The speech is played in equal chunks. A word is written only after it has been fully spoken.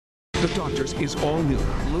The doctor's is all new.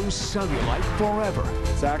 Lose cellulite forever.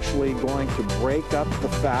 It's actually going to break up the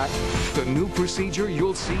fat. The new procedure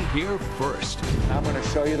you'll see here first. I'm going to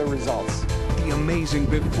show you the results. The amazing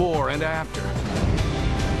before and after.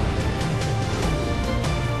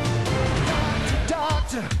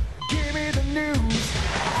 Doctor, give me the news.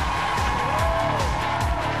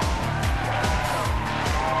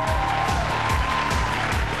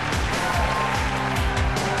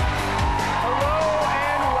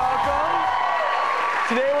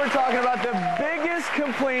 Today we're talking about the biggest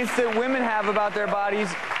complaints that women have about their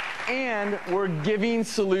bodies, and we're giving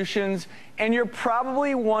solutions. And you're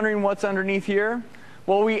probably wondering what's underneath here.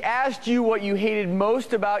 Well, we asked you what you hated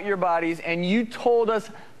most about your bodies, and you told us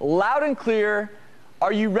loud and clear.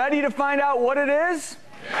 Are you ready to find out what it is?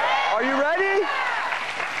 Are you ready?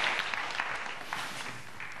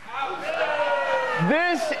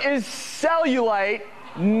 This is cellulite.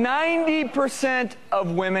 90%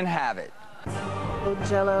 of women have it.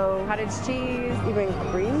 Jell-O, cottage cheese, even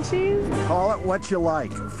cream cheese. Call it what you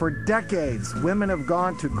like. For decades, women have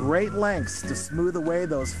gone to great lengths to smooth away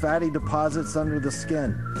those fatty deposits under the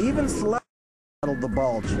skin. Even celebrities battled the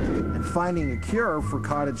bulge, and finding a cure for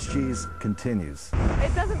cottage cheese continues.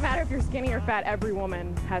 It doesn't matter if you're skinny or fat, every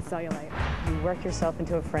woman has cellulite. You work yourself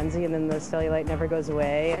into a frenzy and then the cellulite never goes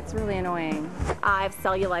away. It's really annoying. I have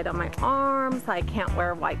cellulite on my arms. I can't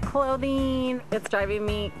wear white clothing. It's driving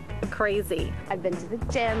me crazy. I've been to the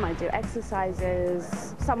gym, I do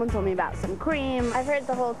exercises. Someone told me about some cream. I've heard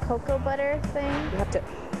the whole cocoa butter thing. You have to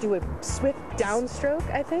do a swift downstroke,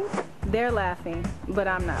 I think. They're laughing, but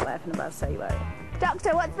I'm not laughing about cellulite.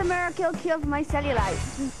 Doctor, what's the miracle cure for my cellulite?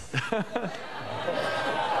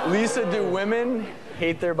 Lisa, do women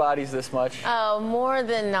hate their bodies this much? Oh, more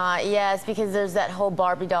than not, yes, because there's that whole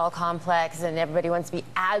Barbie doll complex and everybody wants to be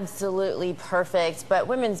absolutely perfect, but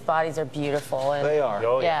women's bodies are beautiful. And They are.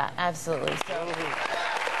 Oh, yeah, absolutely. So,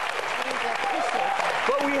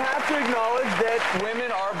 but we have to acknowledge that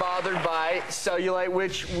women are bothered by cellulite,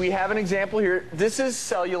 which we have an example here. This is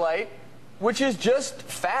cellulite, which is just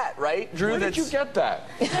fat, right, Drew? Where did you get that?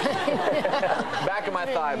 Back of my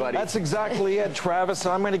thigh, buddy. That's exactly it, Travis.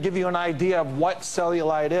 I'm going to give you an idea of what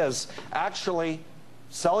cellulite is. Actually,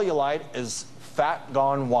 cellulite is fat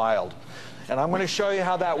gone wild. And I'm going to show you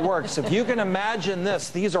how that works. If you can imagine this,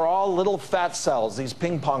 these are all little fat cells, these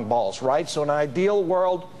ping pong balls, right? So in an ideal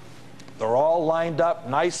world, they're all lined up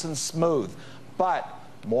nice and smooth. But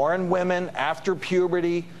more in women after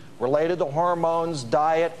puberty, related to hormones,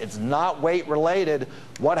 diet, it's not weight related.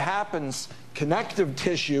 What happens, connective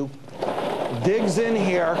tissue digs in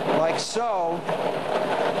here like so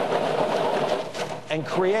and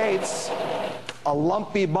creates a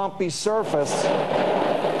lumpy, bumpy surface.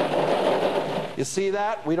 You see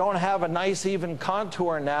that? We don't have a nice even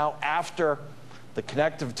contour now after the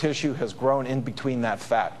connective tissue has grown in between that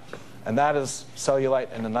fat. And that is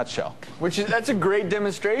cellulite in a nutshell. That's a great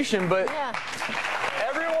demonstration, but yeah.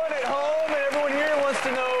 Everyone at home and everyone here wants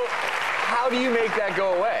to know, how do you make that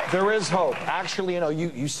go away? There is hope. Actually, you know,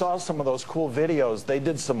 you saw some of those cool videos. They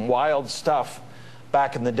did some wild stuff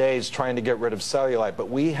back in the days trying to get rid of cellulite, but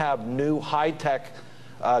we have new high-tech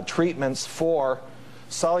treatments for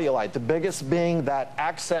cellulite. The biggest being that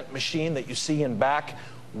accent machine that you see in back,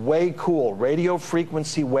 way cool. Radio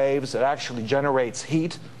frequency waves. It actually generates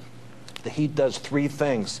heat. The heat does three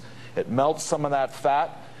things. It melts some of that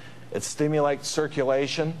fat, it stimulates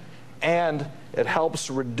circulation, and it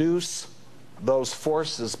helps reduce those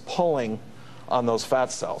forces pulling on those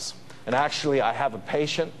fat cells. And actually, I have a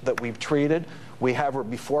patient that we've treated. We have her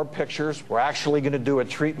before pictures. We're actually going to do a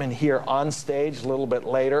treatment here on stage a little bit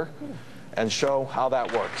later and show how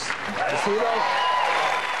that works. You see those?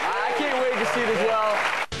 I can't wait to see it as well.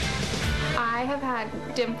 I have had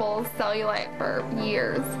dimples, cellulite for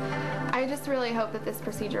years. I just really hope that this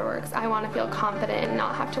procedure works. I want to feel confident and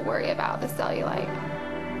not have to worry about the cellulite.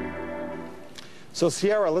 So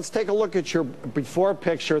Sierra, let's take a look at your before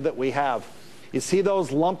picture that we have. You see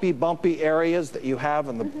those lumpy, bumpy areas that you have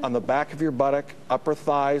on the back of your buttock, upper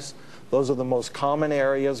thighs? Those are the most common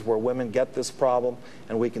areas where women get this problem,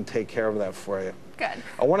 and we can take care of that for you. Good.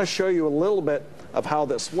 I want to show you a little bit of how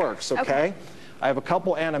this works, okay? I have a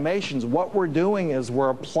couple animations. What we're doing is we're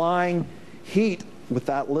applying heat with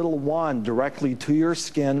that little wand directly to your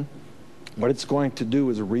skin. What it's going to do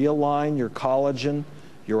is realign your collagen,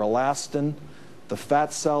 your elastin. The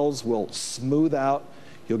fat cells will smooth out.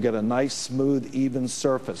 You'll get a nice, smooth, even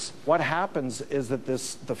surface. What happens is that the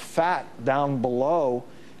fat down below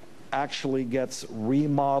actually gets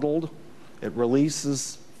remodeled. It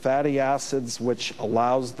releases fatty acids, which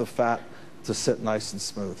allows the fat to sit nice and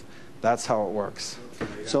smooth. That's how it works.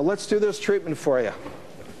 So let's do this treatment for you.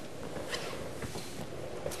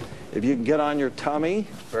 If you can get on your tummy,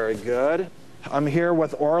 very good. I'm here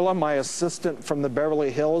with Orla, my assistant from the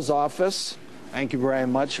Beverly Hills office. Thank you very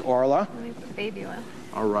much, Orla. Let me put the baby oil.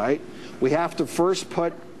 All right. We have to first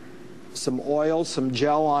put some oil, some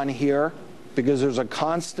gel on here because there's a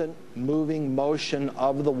constant moving motion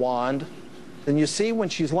of the wand. And you see when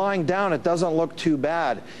she's lying down, it doesn't look too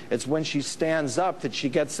bad. It's when she stands up that she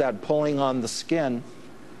gets that pulling on the skin.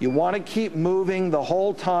 You want to keep moving the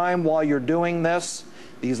whole time while you're doing this.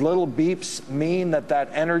 These little beeps mean that that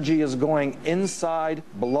energy is going inside,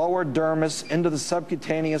 below her dermis, into the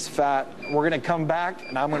subcutaneous fat. We're going to come back,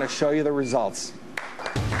 and I'm going to show you the results.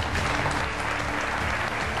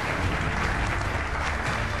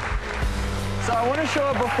 So I want to show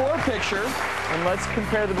a before picture, and let's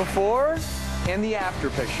compare the before and the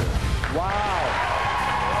after picture. Wow.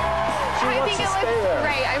 She I wants think to it stay looks there.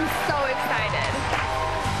 great. I'm so excited.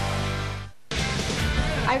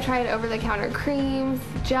 I've tried over-the-counter creams,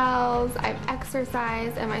 gels, I've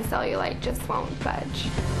exercised, and my cellulite just won't budge.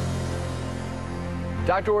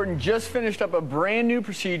 Dr. Orton just finished up a brand new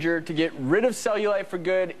procedure to get rid of cellulite for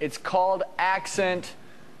good. It's called Accent.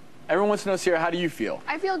 Everyone wants to know, Sierra, how do you feel?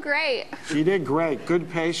 I feel great. She did great. Good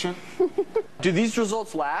patient. Do these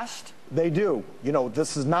results last? They do. You know,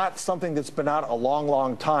 this is not something that's been out a long,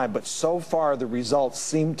 long time, but so far the results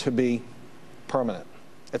seem to be permanent.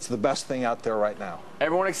 It's the best thing out there right now.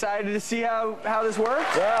 Everyone excited to see how this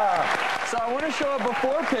works? Yeah. So I want to show a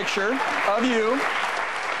before picture of you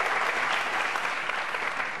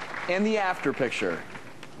and the after picture.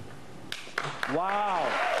 Wow.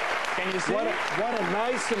 Can you see? What a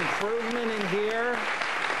nice improvement in here.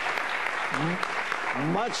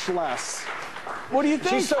 Much less. What do you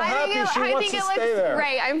think? She's so happy she wants to stay there.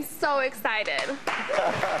 Great. I'm so excited.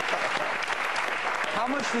 How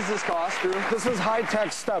much does this cost, Drew? This is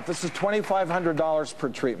high-tech stuff. This is $2,500 per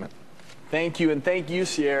treatment. Thank you, and thank you,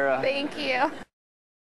 Sierra. Thank you.